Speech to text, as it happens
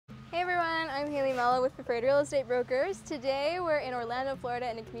Hey everyone, I'm Haley Mello with Preferred Real Estate Brokers. Today we're in Orlando,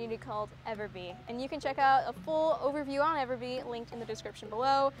 Florida in a community called EverBe. And you can check out a full overview on EverBe linked in the description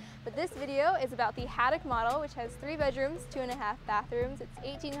below. But this video is about the Haddock model, which has 3 bedrooms, 2.5 bathrooms. It's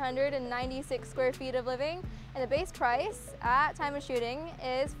 1,896 square feet of living. And the base price at time of shooting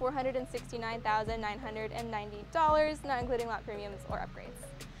is $469,990, not including lot premiums or upgrades.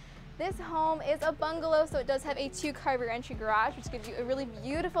 This home is a bungalow, so it does have a 2-car rear entry garage, which gives you a really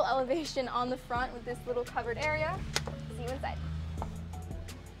beautiful elevation on the front with this little covered area. See you inside.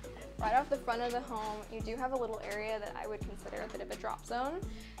 Right off the front of the home, you do have a little area that I would consider a bit of a drop zone,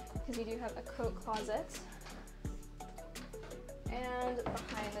 because you do have a coat closet. And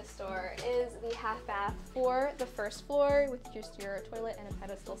behind this door is the half bath for the first floor with just your toilet and a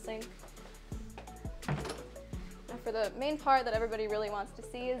pedestal sink. For the main part that everybody really wants to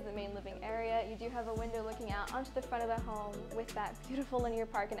see is the main living area. You do have a window looking out onto the front of the home with that beautiful linear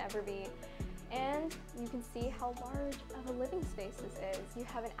park in EverBe. And you can see how large of a living space this is. You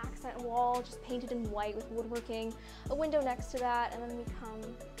have an accent wall just painted in white with woodworking, a window next to that, and then we come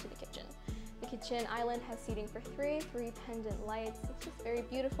to the kitchen. The kitchen island has seating for three pendant lights. It's just very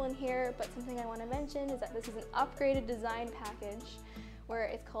beautiful in here, but something I want to mention is that this is an upgraded design package where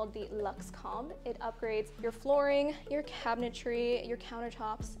it's called the Luxe Comb. It upgrades your flooring, your cabinetry, your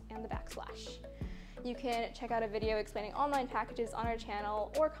countertops, and the backsplash. You can check out a video explaining online packages on our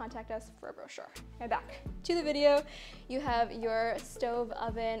channel or contact us for a brochure. Now back to the video. You have your stove,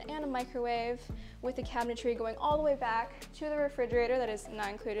 oven, and a microwave with the cabinetry going all the way back to the refrigerator that is not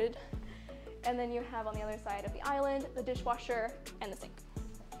included. And then you have on the other side of the island, the dishwasher and the sink.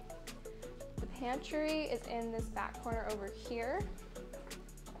 The pantry is in this back corner over here.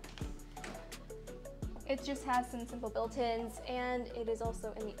 It just has some simple built-ins, and it is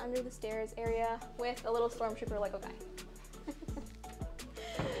also in the under the stairs area with a little stormtrooper Lego guy.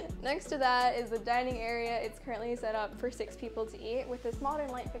 Next to that is the dining area. It's currently set up for 6 people to eat with this modern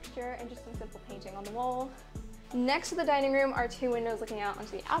light fixture and just some simple painting on the wall. Next to the dining room are 2 windows looking out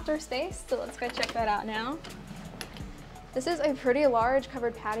onto the outdoor space, so let's go check that out now. This is a pretty large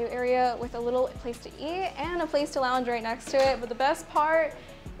covered patio area with a little place to eat and a place to lounge right next to it, but the best part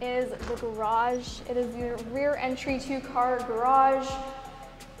is the garage. It is your rear entry 2-car garage,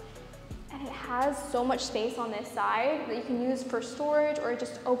 and it has so much space on this side that you can use for storage or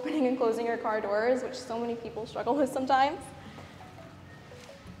just opening and closing your car doors, which so many people struggle with sometimes.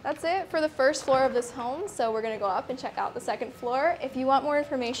 That's it for the first floor of this home, so we're gonna go up and check out the second floor. If you want more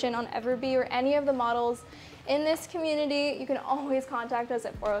information on EverBe or any of the models in this community, you can always contact us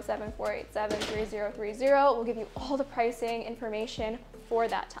at 407-487-3030. We'll give you all the pricing information for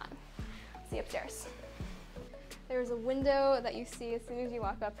that time. See you upstairs. There's a window that you see as soon as you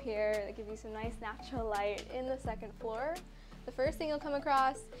walk up here that gives you some nice natural light in the second floor. The first thing you'll come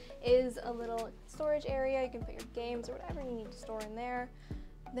across is a little storage area. You can put your games or whatever you need to store in there.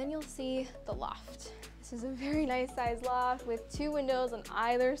 Then you'll see the loft. This is a very nice sized loft with 2 windows on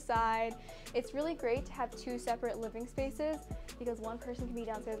either side. It's really great to have 2 separate living spaces because one person can be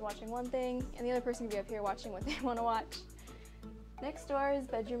downstairs watching one thing and the other person can be up here watching what they want to watch. Next door is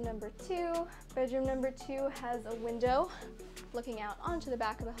bedroom number 2. Bedroom number 2 has a window looking out onto the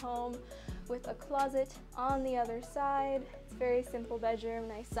back of the home with a closet on the other side. It's a very simple bedroom,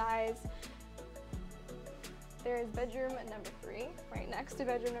 nice size. There is bedroom number 3 right next to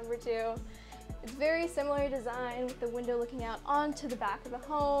bedroom number 2. It's very similar design with the window looking out onto the back of the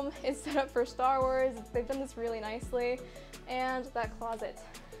home. It's set up for Star Wars. They've done this really nicely. And that closet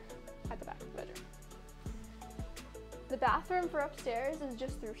at the back of the bedroom. The bathroom for upstairs is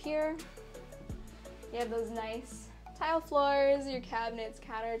just through here. You have those nice tile floors, your cabinets,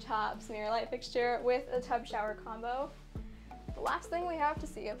 countertops, mirror light fixture with a tub shower combo. The last thing we have to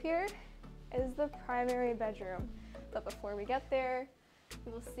see up here is the primary bedroom. But before we get there,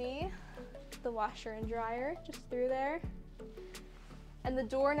 you will see the washer and dryer just through there. And the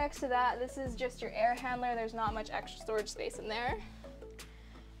door next to that, this is just your air handler. There's not much extra storage space in there.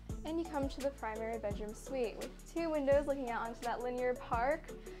 And you come to the primary bedroom suite with 2 windows looking out onto that linear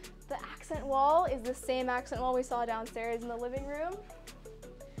park. The accent wall is the same accent wall we saw downstairs in the living room.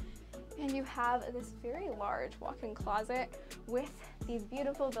 And you have this very large walk-in closet with these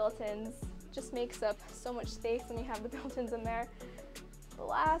beautiful built-ins. Just makes up so much space when you have the built-ins in there. The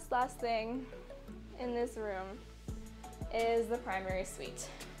last thing in this room is the primary suite.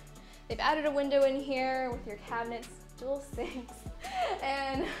 They've added a window in here with your cabinets, dual sinks,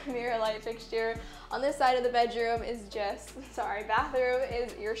 and mirror light fixture. On this side of the bedroom is bathroom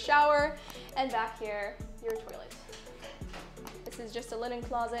is your shower, and back here, your toilet. This is just a linen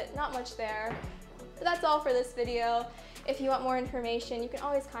closet, not much there. But that's all for this video. If you want more information, you can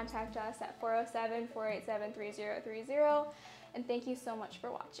always contact us at 407-487-3030. And thank you so much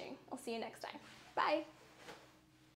for watching. I'll see you next time. Bye.